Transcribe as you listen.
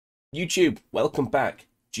YouTube, welcome back.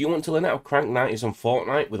 Do you want to learn how to crank 90s on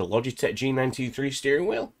Fortnite with a Logitech G923 steering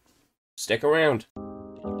wheel? Stick around.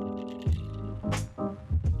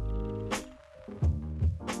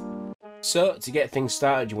 So, to get things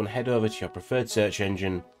started, you want to head over to your preferred search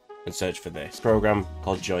engine and search for this program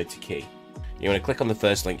called JoyToKey. You want to click on the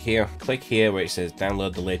first link here, click here where it says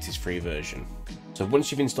download the latest free version. So once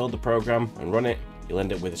you've installed the program and run it, you'll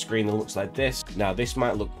end up with a screen that looks like this. Now this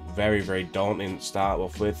might look very daunting to start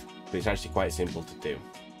off with, but it's actually quite simple to do.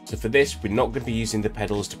 So for this, we're not going to be using the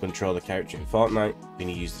pedals to control the character in Fortnite. We're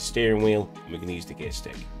going to use the steering wheel and we're going to use the gear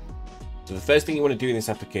stick. So the first thing you want to do in this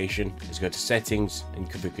application is go to settings and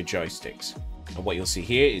configure joysticks. And what you'll see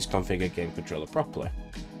here is configure game controller properly.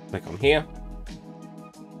 Click on here,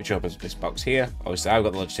 which opens this box here. Obviously I've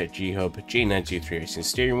got the Logitech G Hub G923 racing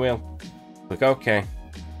steering wheel. Click OK,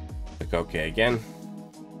 click OK again,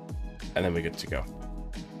 and then we're good to go.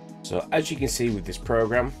 So as you can see with this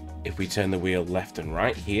program, if we turn the wheel left and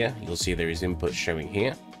right here, you'll see there is inputs showing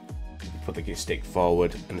here. If we put the stick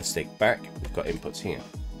forward and the stick back, we've got inputs here.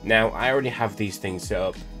 Now I already have these things set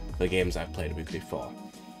up for games I've played with before.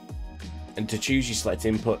 And to choose your select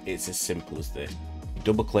input, it's as simple as this. You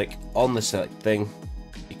double click on the select thing,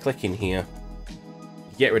 you click in here,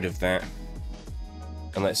 you get rid of that,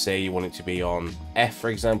 and let's say you want it to be on F, for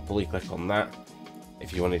example, you click on that.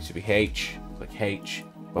 If you want it to be H, click H.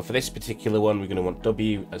 But for this particular one, we're going to want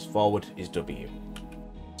W, as forward is W.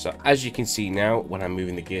 So as you can see now, when I'm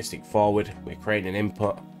moving the gear stick forward, we're creating an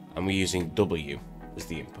input, and we're using W as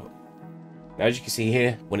the input. Now as you can see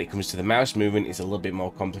here, when it comes to the mouse movement, it's a little bit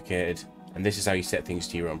more complicated, and this is how you set things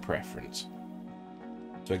to your own preference.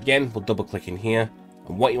 So again, we'll double click in here,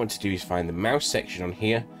 and what you want to do is find the mouse section on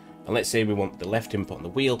here, and let's say we want the left input on the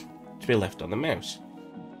wheel to be left on the mouse.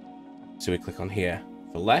 So we click on here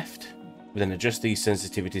for left, we then adjust these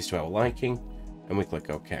sensitivities to our liking, and we click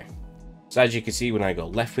OK. So as you can see, when I go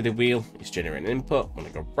left with the wheel, it's generating an input. When I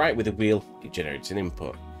go right with the wheel, it generates an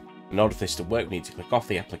input. In order for this to work, we need to click off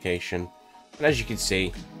the application, and as you can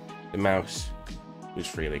see, the mouse moves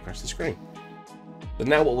freely across the screen. So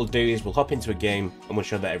now what we'll do is we'll hop into a game, and we'll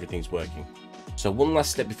show that everything's working. So one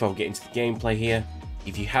last step before we get into the gameplay here.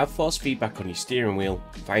 If you have force feedback on your steering wheel,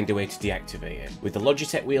 find a way to deactivate it. With the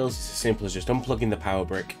Logitech wheels, it's as simple as just unplugging the power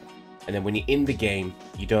brick, and then when you're in the game,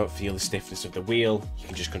 you don't feel the stiffness of the wheel. You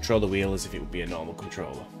can just control the wheel as if it would be a normal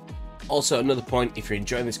controller. Also, another point, if you're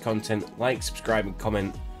enjoying this content, like, subscribe and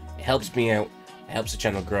comment. It helps me out, it helps the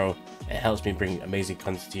channel grow, it helps me bring amazing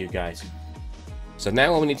content to you guys. So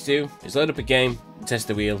now all we need to do is load up a game, test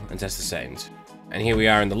the wheel and test the settings. And here we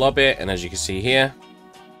are in the lobby, and as you can see here,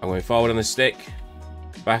 I'm going forward on the stick,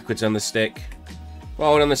 backwards on the stick,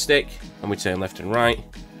 forward on the stick, and we turn left and right.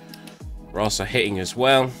 We're also hitting as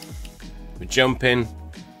well. We're jumping,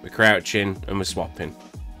 we're crouching, and we're swapping.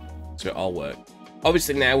 So it all works.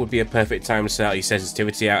 Obviously now would be a perfect time to set your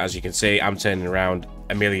sensitivity out. As you can see, I'm turning around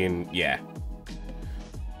a million, yeah.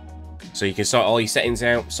 So you can sort all your settings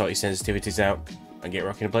out, sort your sensitivities out, and get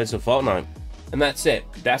rocking and playing some Fortnite. And that's it.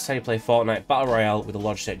 That's how you play Fortnite Battle Royale with a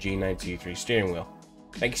Logitech G923 steering wheel.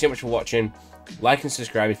 Thank you so much for watching. Like and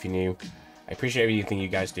subscribe if you're new. I appreciate everything you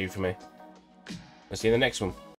guys do for me. I'll see you in the next one.